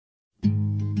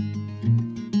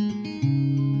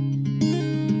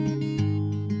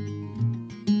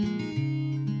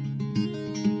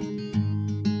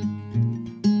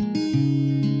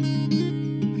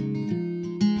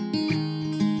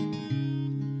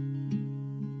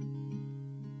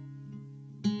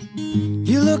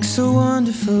You look so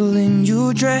wonderful in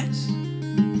your dress.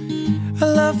 I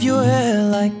love your hair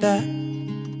like that,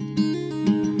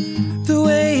 the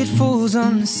way it falls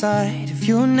on the side of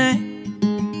your neck,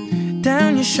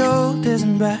 down your shoulders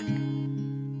and back.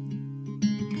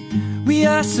 We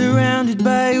are surrounded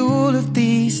by all of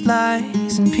these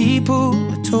lies, and people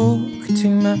that talk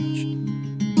too much.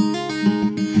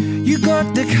 You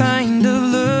got the kind of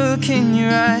look in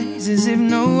your eyes as if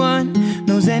no one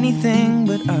knows anything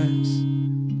but us.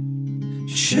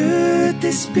 Should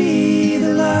this be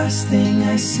the last thing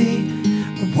I see,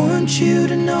 I want you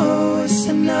to know it's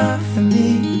enough for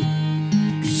me.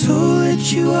 'Cause all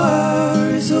that you are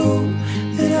is all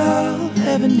that I'll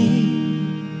ever need.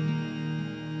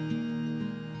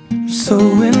 I'm so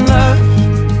in love,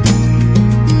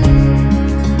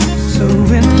 so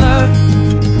in love,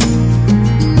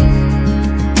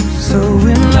 so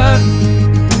in love,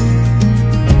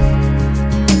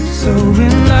 so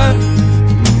in love.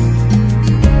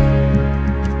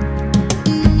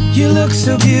 You look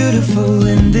so beautiful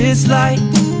in this light,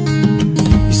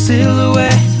 your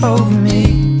silhouette over me,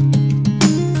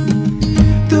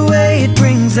 the way it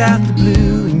brings out the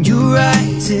blue in your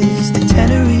eyes is the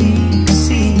Tenerife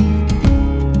Sea.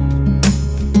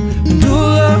 And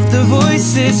all of the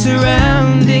voices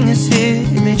surrounding us here,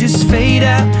 they just fade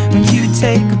out when you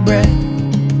take a breath.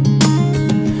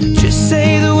 Just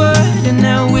say the word and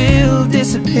now we'll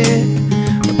disappear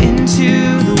into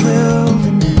the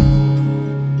wilderness.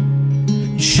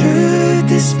 Should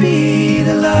this be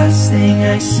the last thing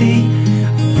I see,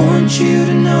 I want you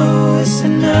to know it's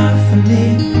enough for me.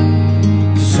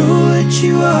 'Cause all that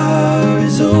you are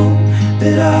is all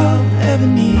that I'll ever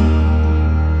need.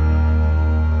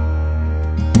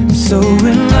 I'm so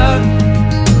in love,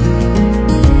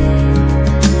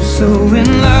 so in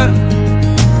love,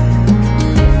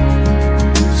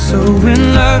 so in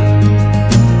love,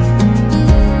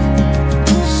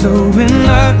 so in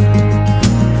love.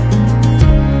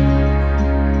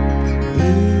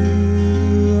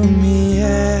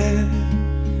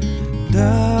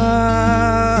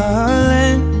 Darling,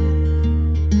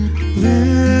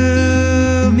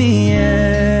 Lumiere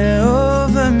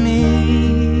over me,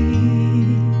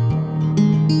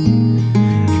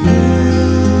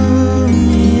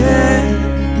 Lumiere,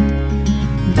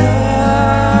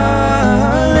 darling,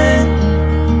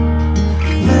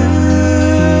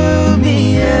 Lumiere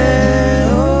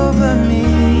over me,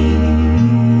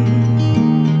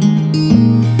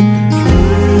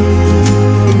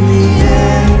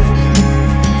 Lumiere.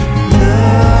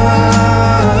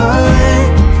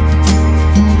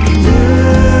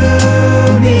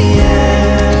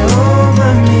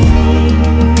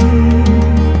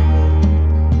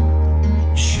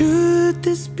 Should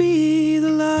this be the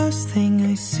last thing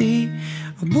I see,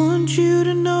 I want you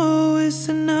to know it's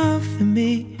enough for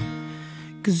me.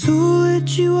 'Cause all that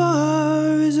you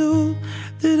are is all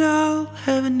that I'll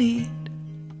ever need.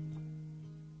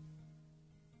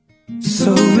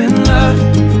 So in love,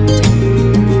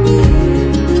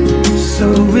 so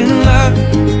in love,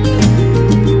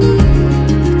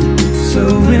 so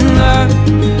in love,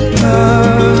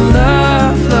 love,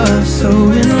 love, love, so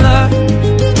in love.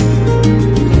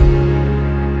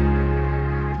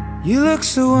 You look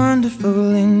so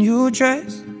wonderful in your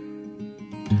dress.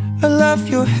 I love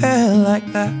your hair like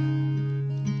that.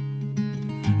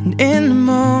 And in the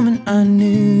moment I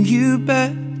knew you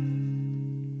better.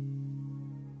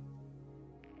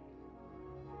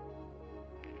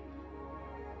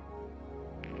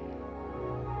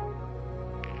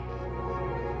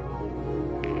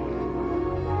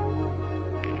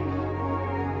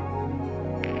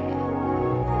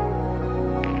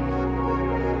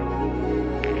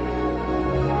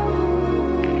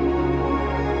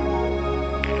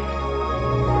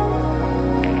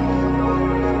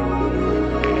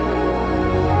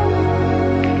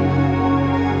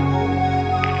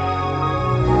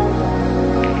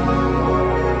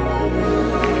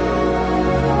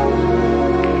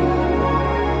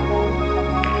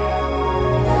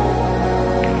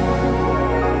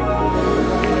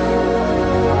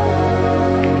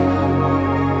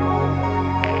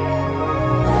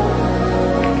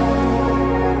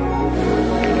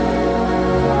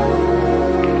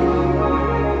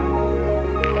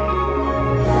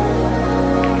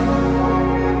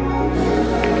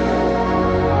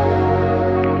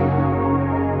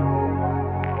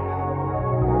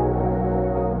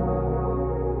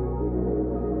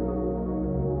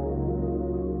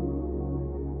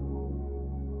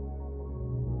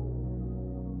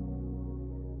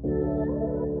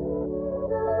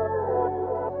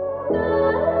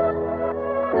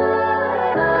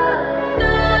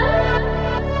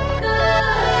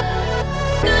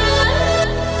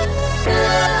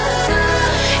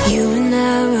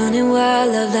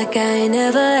 like I ain't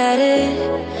never had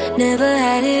it, never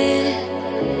had it.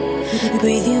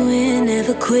 Breathe you in,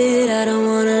 never quit. I don't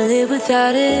wanna live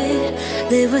without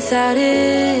it, live without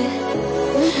it.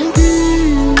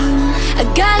 I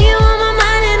got you on my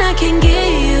mind and I can't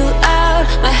get you out.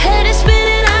 My head is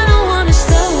spinning, I don't wanna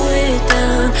slow it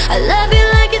down. I love you